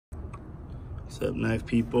What's up, knife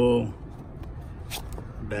people?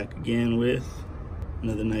 Back again with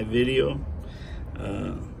another knife video.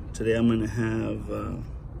 Today I'm gonna have a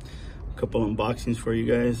couple unboxings for you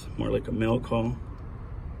guys, more like a mail call.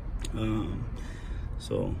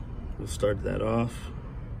 So we'll start that off.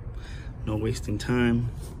 No wasting time.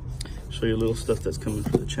 Show you a little stuff that's coming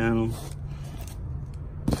for the channel.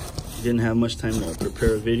 Didn't have much time to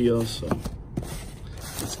prepare a video, so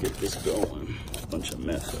let's get this going. A bunch of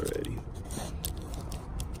mess already.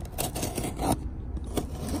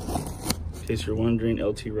 In case you're wondering,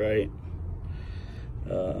 LT Wright,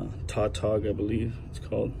 Tautog, I believe it's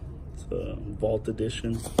called. It's a Vault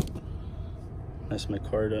Edition. Nice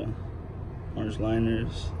Micarta, orange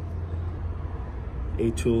liners,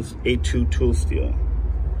 A2 tool steel.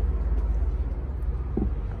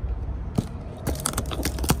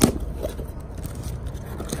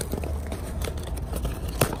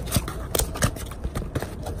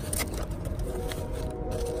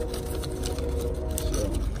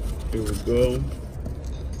 Here we go.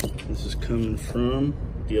 This is coming from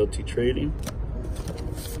DLT Trading.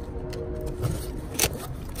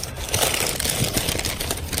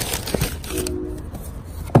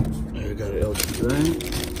 There we got an LT Wright.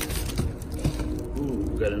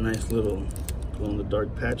 Ooh, got a nice little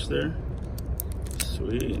glow-in-the-dark patch there.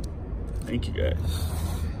 Sweet. Thank you guys.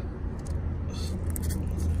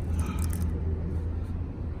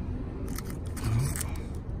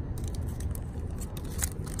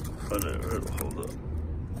 Hold up.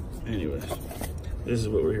 Anyways, this is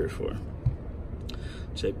what we're here for.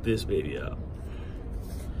 Check this baby out.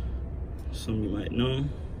 Some of you might know.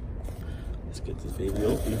 Let's get this baby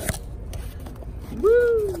open.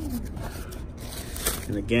 Woo!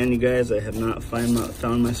 And again, you guys, I have not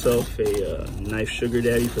found myself a knife sugar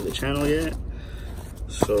daddy for the channel yet.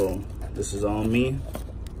 So this is all me.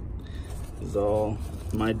 This is all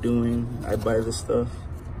my doing. I buy this stuff.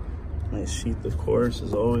 Nice sheath, of course,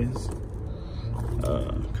 as always.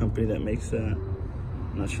 Company that makes that.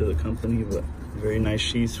 I'm not sure the company, but very nice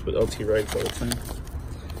sheaths with LT Wrights all the time.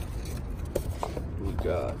 We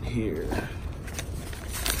got here.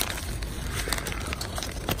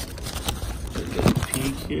 Take a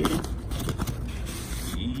peek here.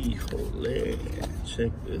 Híjole.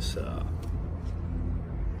 Check this out.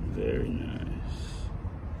 Very nice.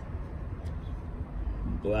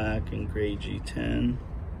 Black and gray G10.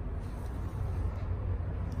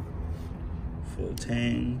 Full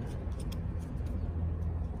tang.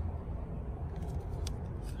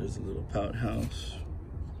 There's a little pout house.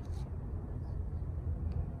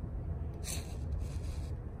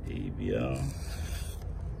 AEB-L.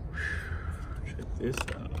 Check this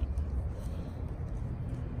out.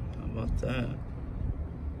 How about that?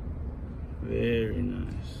 Very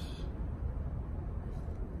nice.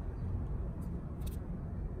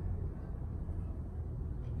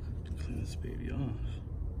 Clean this baby off.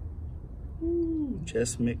 Ooh,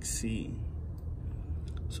 JESSMUK C.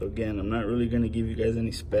 So again, I'm not really going to give you guys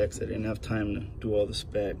any specs. I didn't have time to do all the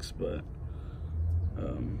specs, but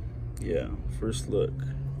yeah, first look,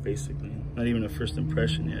 basically. Not even a first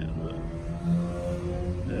impression yet, but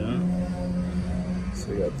yeah. So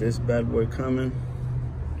we got this bad boy coming.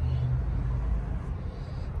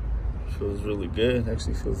 Feels really good.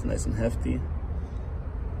 Actually feels nice and hefty.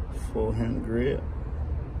 Full hand grip.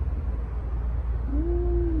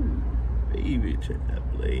 Baby, check that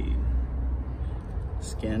blade.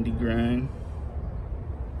 Scandi grind.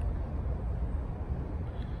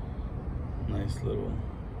 Nice little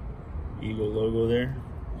eagle logo there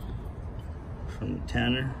from the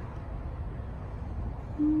tanner.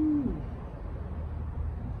 Ooh.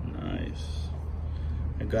 Nice.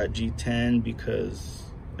 I got G10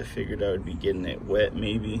 because I figured I would be getting it wet,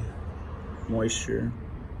 maybe. Moisture.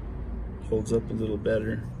 Holds up a little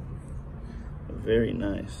better. But very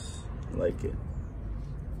nice. I like it.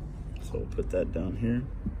 So we'll put that down here.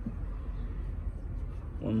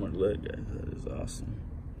 One more leg, guys. That is awesome.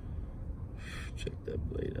 Check that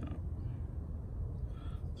blade out.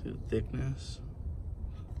 See the thickness?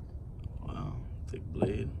 Wow, thick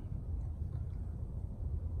blade.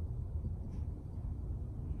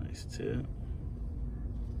 Nice tip.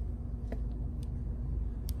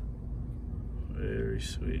 Very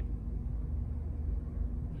sweet.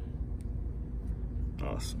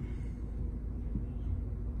 Awesome.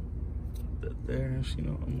 That there, so, you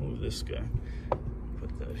know, I'll move this guy,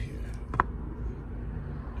 put that here.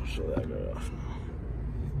 I'll show that guy off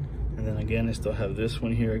now. And then again, I still have this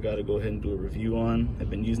one here I gotta go ahead and do a review on. I've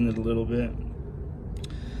been using it a little bit,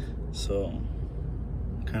 so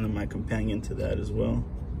kind of my companion to that as well.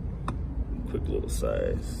 Quick little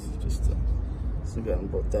size, just to, still got them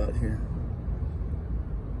both out here.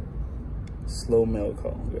 slow mail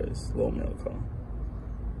call, guys, slow mail call.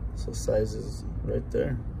 So sizes right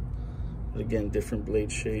there. But again, different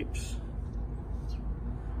blade shapes.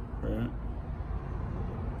 Right.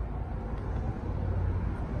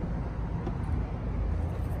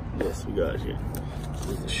 Yes, we got it here. This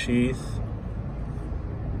is the sheath.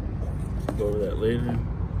 Go over that later.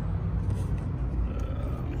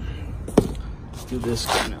 Let's do this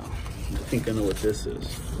guy now. I think I know what this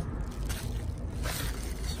is.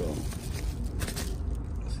 So,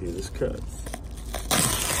 see this cuts.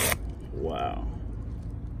 Wow.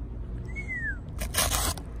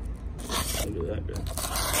 Look at that guy.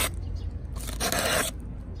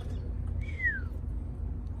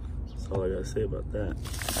 That's all I gotta say about that.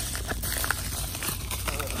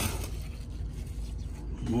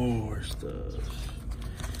 More stuff.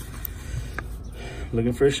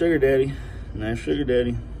 Looking for a sugar daddy. Nice sugar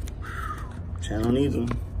daddy. Channel needs them.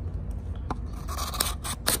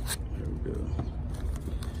 There we go.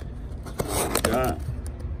 We got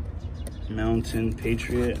Mountain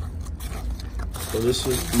Patriot. So this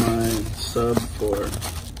was my sub for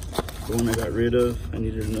the one I got rid of. I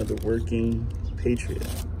needed another working Patriot.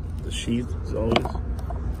 The sheath, as always.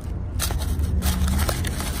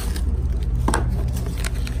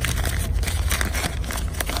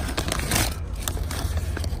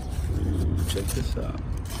 Check this out.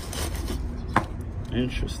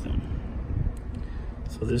 Interesting.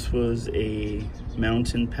 So this was a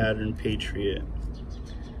Mountain Pattern Patriot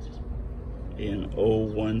in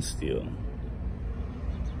 01 steel.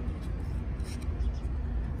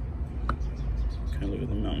 Kind of look at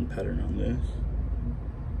the mountain pattern on this.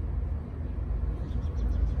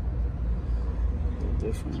 A little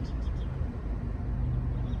different.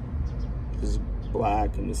 This is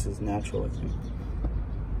black and this is natural, I think.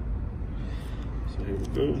 So here we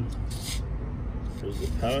go. There's the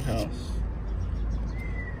powerhouse.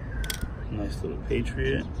 Nice little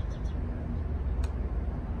Patriot.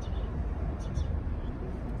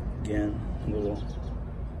 Again, a little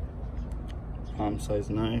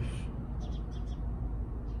palm-sized knife.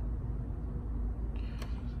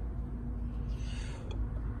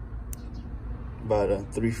 About a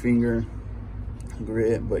 3-finger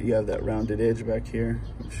grit, but you have that rounded edge back here,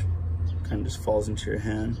 which kind of just falls into your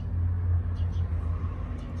hand.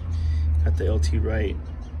 Got the Wright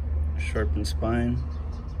sharpened spine,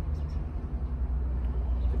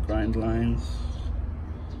 the grind lines,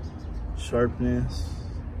 sharpness.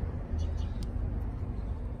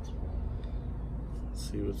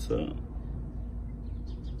 Let's see what's up.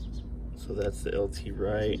 So that's the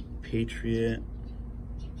Wright Patriot.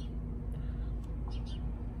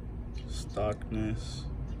 Stockness.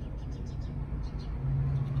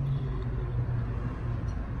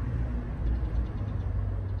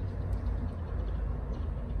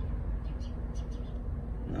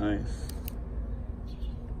 Nice.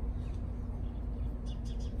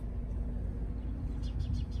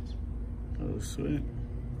 Oh, sweet.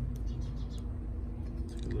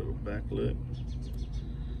 Take a little back look.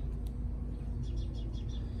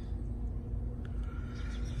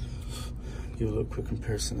 Give a little quick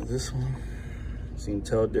comparison to this one. So you can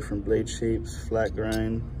tell different blade shapes, flat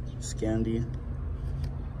grind, Scandi.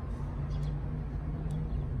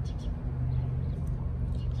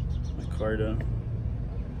 Micarta.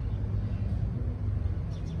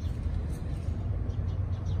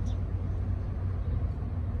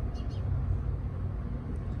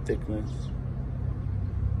 Thickness.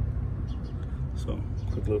 So,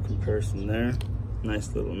 quick little comparison there.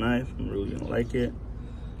 Nice little knife. I'm really gonna like it.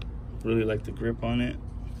 Really like the grip on it.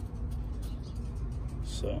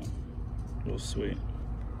 So, real sweet.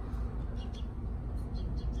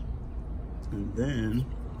 And then,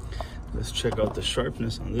 let's check out the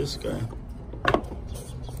sharpness on this guy.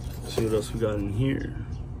 See what else we got in here.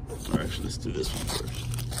 Or actually, let's do this one first.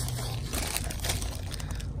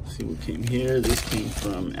 See what came here. This came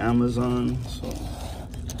from Amazon. So,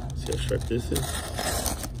 see how sharp this is?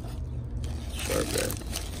 Sharp, guys.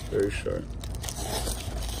 Very sharp.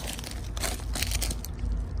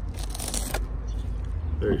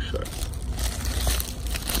 Very sharp.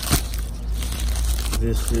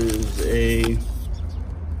 This is a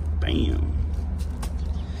bam.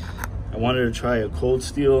 I wanted to try a cold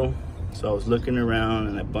steel, so I was looking around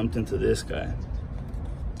and I bumped into this guy.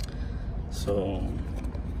 So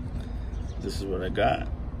this is what I got.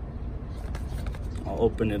 I'll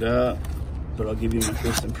open it up, but I'll give you my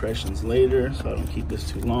first impressions later, so I don't keep this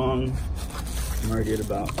too long. I'm already at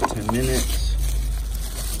about 10 minutes.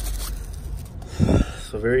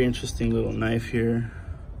 So very interesting little knife here.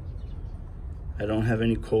 I don't have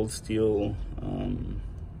any cold steel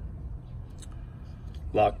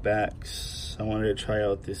lockbacks So I wanted to try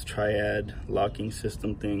out this triad locking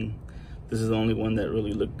system thing. This is the only one that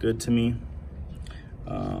really looked good to me.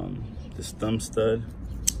 This thumb stud.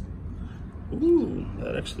 Ooh,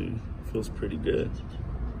 that actually feels pretty good.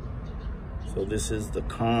 So this is the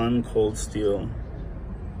Con cold steel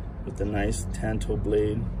with the nice tanto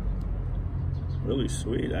blade. Really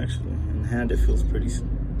sweet, actually. In hand, it feels pretty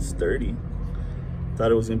sturdy.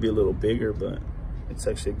 Thought it was gonna be a little bigger, but it's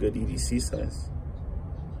actually a good EDC size.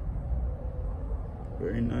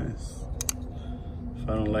 Very nice. If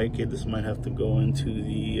I don't like it, this might have to go into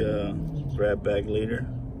the grab bag later.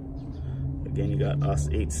 Again, you got AUS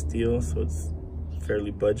 8 steel, so it's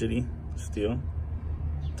fairly budgety steel.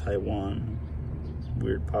 Taiwan,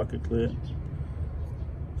 weird pocket clip.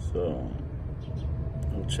 So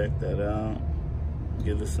we'll check that out.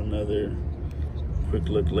 Give this another quick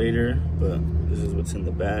look later, but this is what's in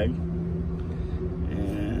the bag.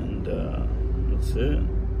 And that's it.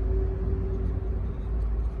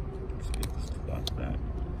 Let's get this lock back.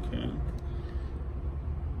 Okay.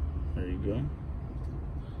 There you go.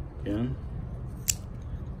 Again.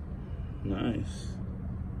 Nice.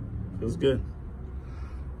 Feels good.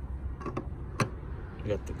 We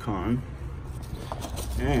got the Con.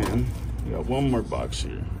 And we got one more box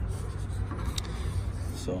here.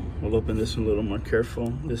 So we'll open this one a little more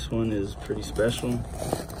careful. This one is pretty special.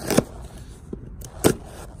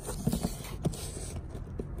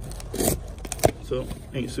 So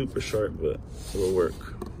ain't super sharp, but it'll work.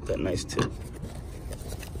 That nice tip.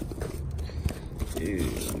 Dude,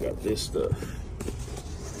 I got this stuff.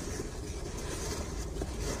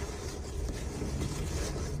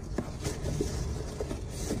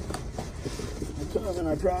 I'm coming,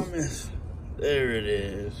 I promise. There it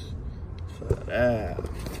is.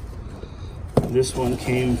 This one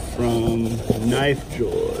came from Knife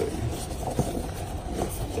Joy.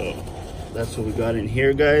 So that's what we got in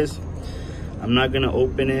here, guys. I'm not gonna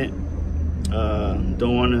open it.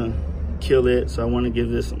 Don't want to kill it, so I want to give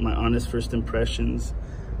this my honest first impressions.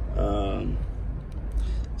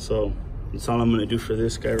 So that's all I'm gonna do for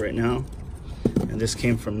this guy right now. And this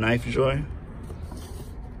came from Knife Joy.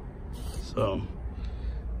 So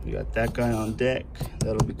we got that guy on deck.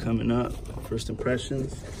 That'll be coming up. First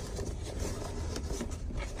impressions.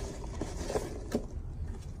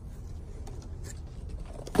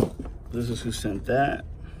 This is who sent that.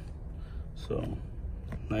 So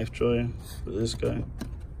Knife Joy for this guy.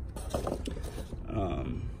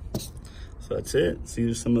 So that's it. So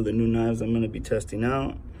these are some of the new knives I'm gonna be testing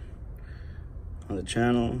out on the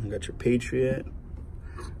channel. I got your Patriot.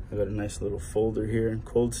 I got a nice little folder here,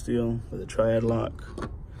 cold steel with a triad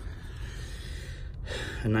lock.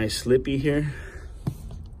 A nice slippy here.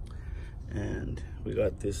 And we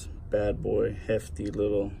got this bad boy, hefty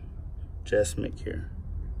little JESSMUK here.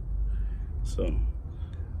 So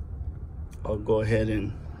I'll go ahead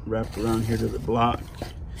and wrap around here to the block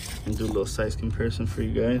and do a little size comparison for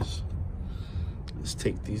you guys. Let's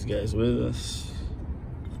take these guys with us.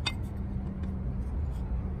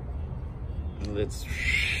 And let's,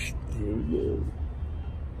 here we go.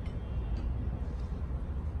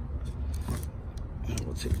 And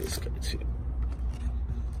we'll take this guy too.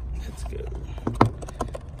 Let's go.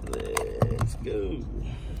 Let's go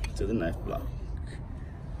to the knife block.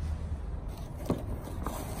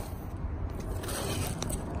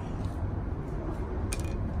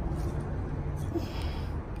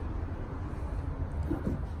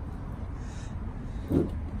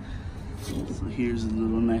 So here's a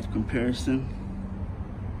little knife comparison.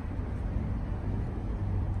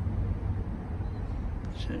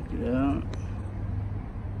 Check it out.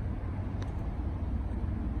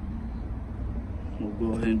 We'll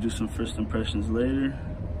go ahead and do some first impressions later.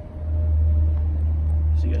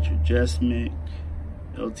 So you got your JESSMUK,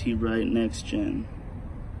 LT Wright Next Gen,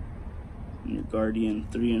 and your Guardian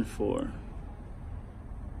 3 and 4.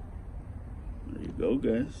 There you go,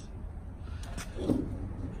 guys.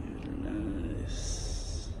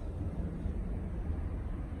 Nice.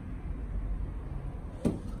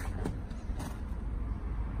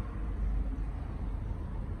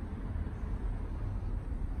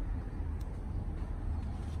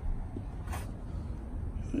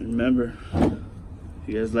 Remember, if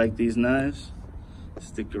you guys like these knives,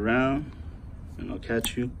 stick around and I'll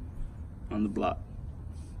catch you on the block.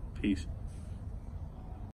 Peace.